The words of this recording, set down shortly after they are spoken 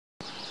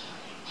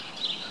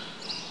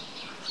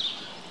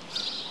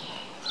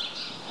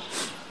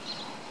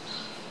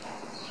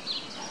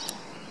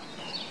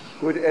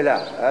Good,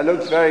 Ella. That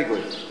looks very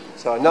good.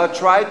 So now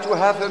try to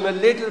have him a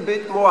little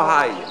bit more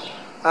high.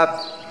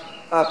 Up,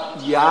 up.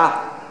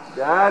 Yeah,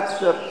 that's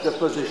the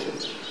position.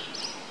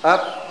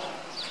 Up,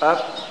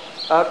 up,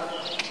 up,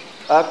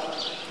 up.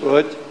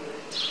 Good.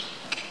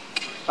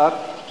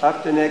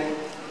 Up the neck.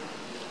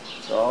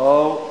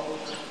 So.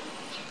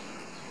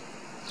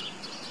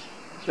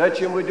 Touch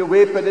him with the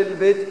whip a little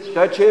bit.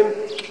 Touch him.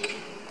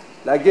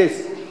 Like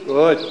this.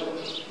 Good.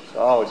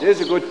 So this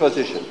is a good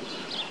position.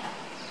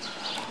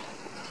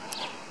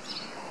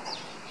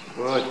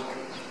 Good.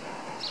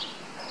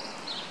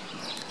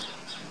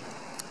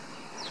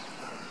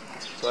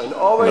 So and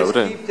always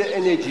keep the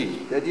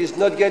energy, that he's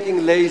not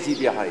getting lazy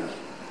behind.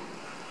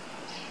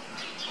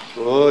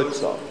 Good,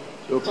 so.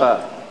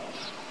 Super.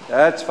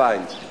 That's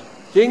fine.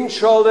 King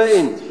shoulder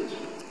in.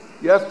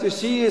 You have to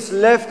see his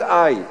left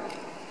eye.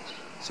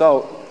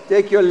 So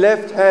take your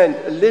left hand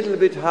a little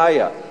bit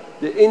higher.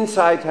 The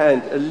inside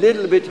hand a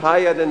little bit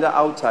higher than the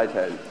outside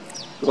hand.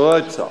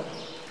 Good, so.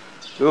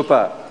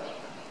 Super.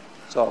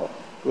 So,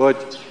 good.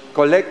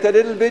 Collect a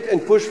little bit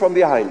and push from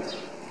behind.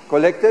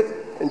 Collect it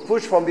and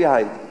push from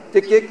behind.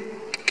 Tick, tick.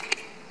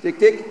 Tick,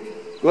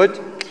 tick. Good.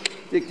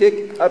 Tick,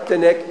 tick. Up the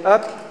neck.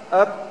 Up,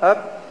 up,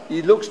 up.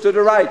 He looks to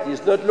the right.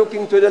 He's not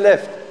looking to the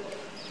left.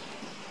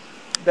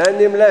 Bend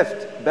him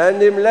left.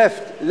 Bend him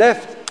left.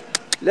 Left.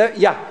 Left.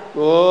 Yeah.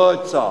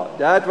 Good, so.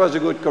 That was a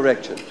good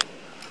correction.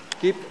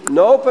 Keep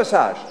no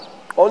passage.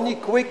 Only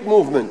quick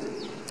movement.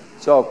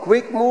 So,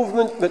 quick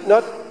movement, but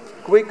not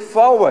quick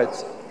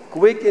forwards.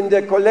 Quick in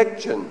the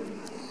collection.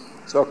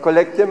 So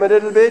collect him a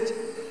little bit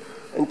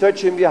and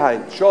touch him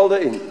behind. Shoulder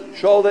in,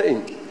 shoulder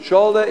in,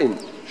 shoulder in,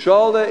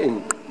 shoulder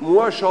in.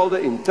 More shoulder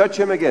in. Touch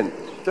him again.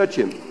 Touch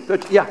him.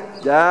 Touch. Yeah,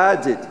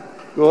 that's it.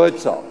 Good,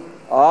 so.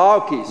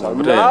 Okay, so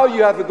now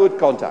you have a good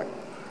contact.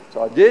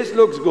 So this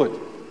looks good.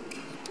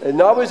 And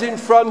now he's in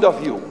front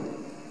of you.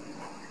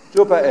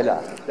 Super,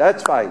 Ella.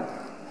 That's fine.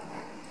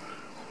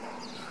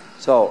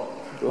 So,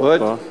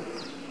 good.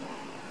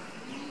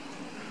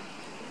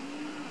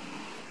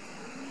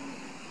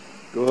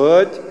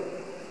 Good.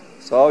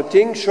 So,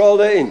 ting,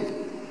 shoulder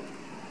in.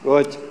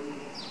 Good.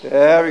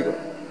 Very good.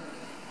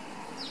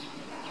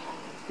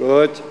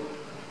 Good.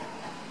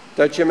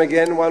 Touch him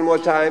again one more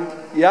time.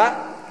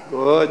 Yeah.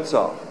 Good,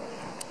 so.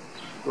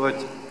 Good.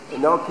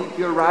 And now keep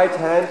your right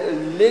hand a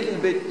little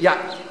bit,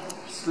 yeah,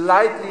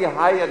 slightly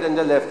higher than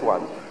the left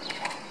one.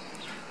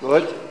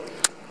 Good.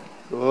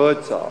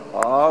 Good, so.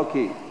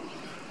 Okay.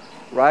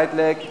 Right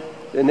leg,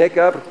 the neck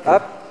up,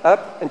 up,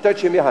 up, and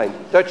touch him behind.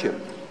 Touch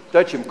him.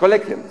 Touch him.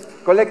 Collect him.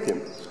 Collect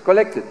him.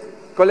 Collect it.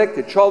 Collect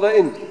it. Shoulder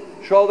in.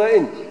 Shoulder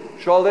in.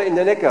 Shoulder in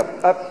the neck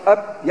up. Up,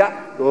 up.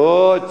 Yeah.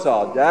 Good.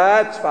 So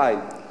that's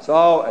fine.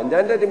 So, and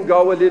then let him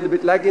go a little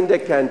bit like in the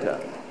canter.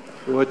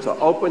 Good. So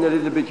open a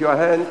little bit your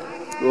hand.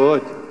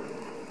 Good.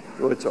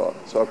 Good.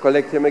 So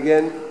collect him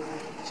again.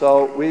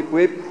 So whip,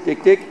 whip.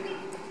 Tick, tick.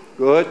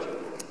 Good.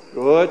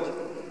 Good.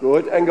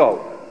 Good. And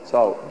go.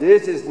 So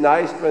this is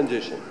nice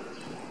transition.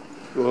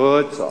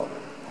 Good. So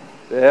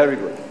very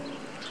good.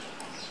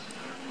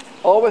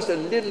 Always a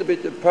little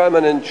bit of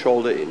permanent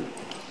shoulder in.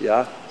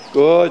 Yeah?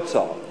 Good,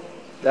 so.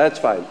 That's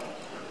fine.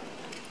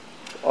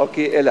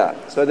 Okay, Ella.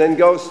 So then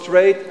go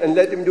straight and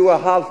let him do a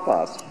half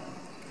pass.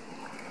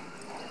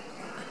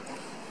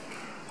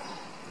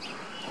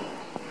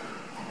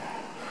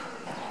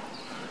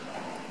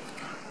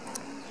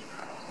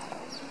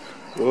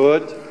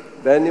 Good.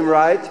 Bend him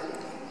right.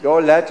 Go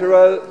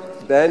lateral.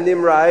 Bend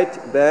him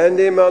right. Bend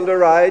him on the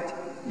right.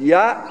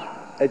 Yeah.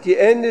 At the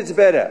end it's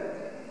better.